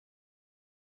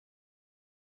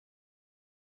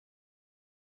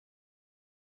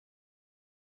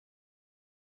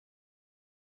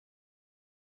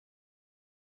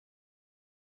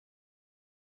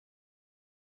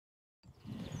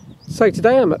So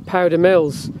today I'm at Powder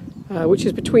Mills, which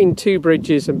is between two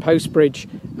bridges and Post Bridge,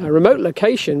 a remote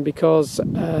location because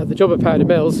the job of Powder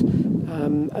Mills,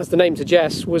 as the name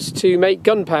suggests, was to make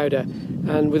gunpowder,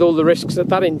 and with all the risks that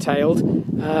that entailed,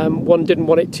 one didn't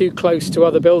want it too close to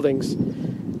other buildings.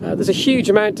 There's a huge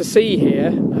amount to see here,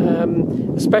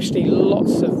 especially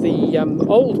lots of the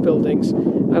old buildings,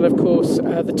 and of course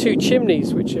the two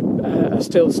chimneys which are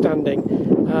still standing.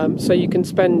 So you can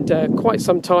spend quite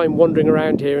some time wandering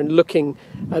around here and looking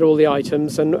at all the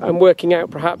items and working out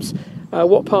perhaps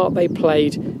what part they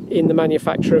played in the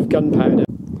manufacture of gunpowder.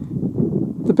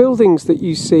 The buildings that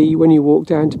you see when you walk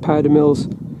down to Powder Mills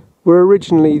were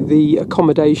originally the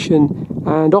accommodation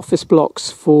and office blocks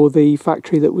for the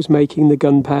factory that was making the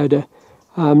gunpowder.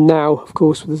 Now, of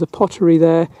course, there's a pottery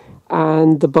there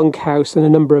and the bunkhouse and a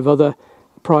number of other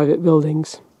private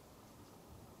buildings.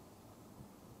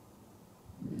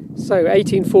 So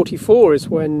 1844 is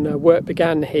when work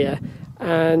began here,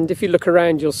 and if you look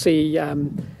around you'll see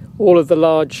all of the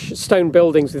large stone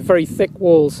buildings with very thick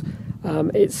walls.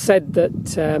 It's said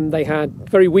that they had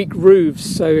very weak roofs,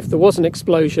 so if there was an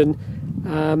explosion,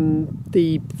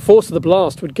 the force of the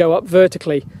blast would go up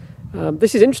vertically.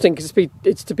 This is interesting because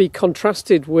it's to be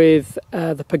contrasted with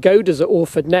the pagodas at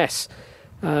Orford Ness,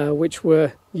 which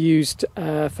were used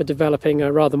for developing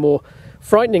a rather more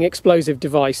frightening explosive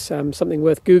device, something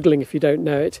worth Googling if you don't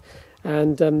know it.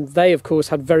 And they, of course,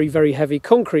 had very, very heavy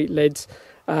concrete lids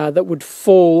that would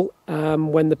fall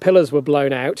when the pillars were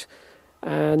blown out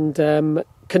and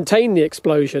contain the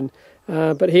explosion.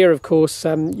 But here, of course,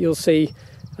 you'll see,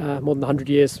 more than 100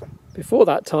 years before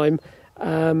that time,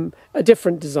 a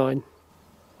different design.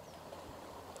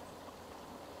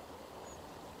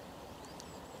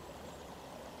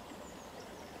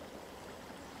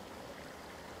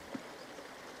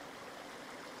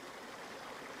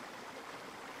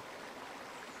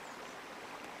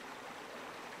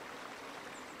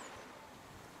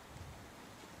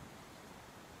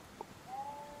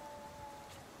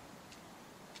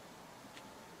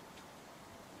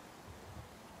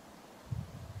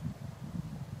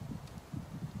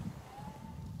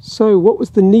 So what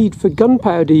was the need for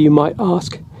gunpowder, you might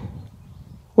ask?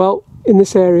 Well, in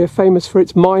this area famous for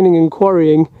its mining and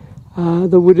quarrying,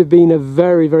 there would have been a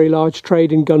very, very large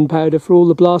trade in gunpowder for all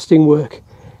the blasting work,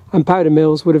 and Powder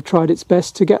Mills would have tried its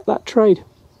best to get that trade.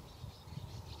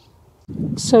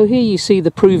 So here you see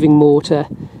the proving mortar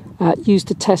used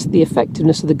to test the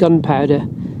effectiveness of the gunpowder.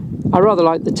 I rather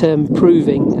like the term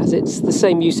proving, as it's the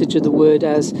same usage of the word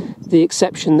as the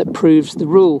exception that proves the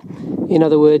rule. In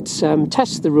other words,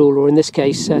 tests the rule, or in this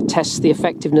case, tests the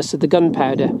effectiveness of the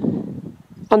gunpowder.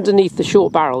 Underneath the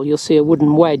short barrel, you'll see a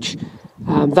wooden wedge.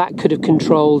 That could have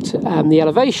controlled the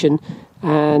elevation,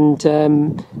 and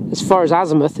as far as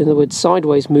azimuth, in other words,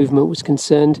 sideways movement was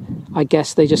concerned, I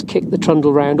guess they just kicked the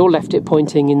trundle round or left it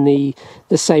pointing in the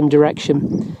same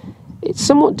direction. It's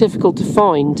somewhat difficult to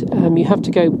find. You have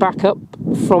to go back up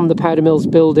from the Powder Mills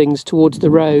buildings towards the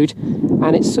road,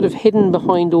 and it's sort of hidden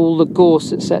behind all the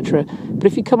gorse, etc. But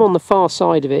if you come on the far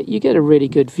side of it, you get a really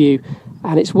good view,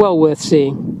 and it's well worth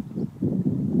seeing.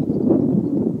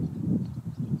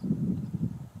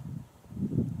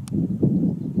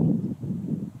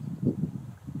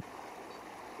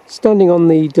 Standing on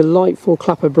the delightful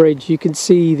Clapper Bridge, you can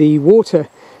see the water.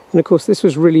 And of course this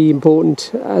was really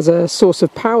important as a source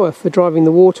of power for driving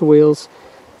the water wheels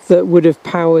that would have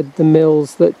powered the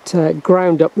mills that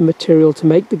ground up the material to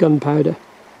make the gunpowder.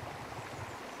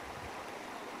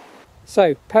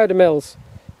 So, Powder Mills,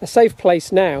 a safe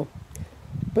place now.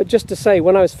 But just to say,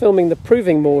 when I was filming the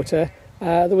proving mortar,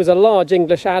 there was a large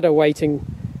English adder waiting.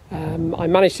 I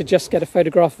managed to just get a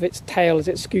photograph of its tail as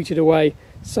it scooted away.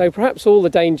 So perhaps all the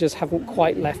dangers haven't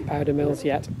quite left Powder Mills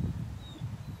yet.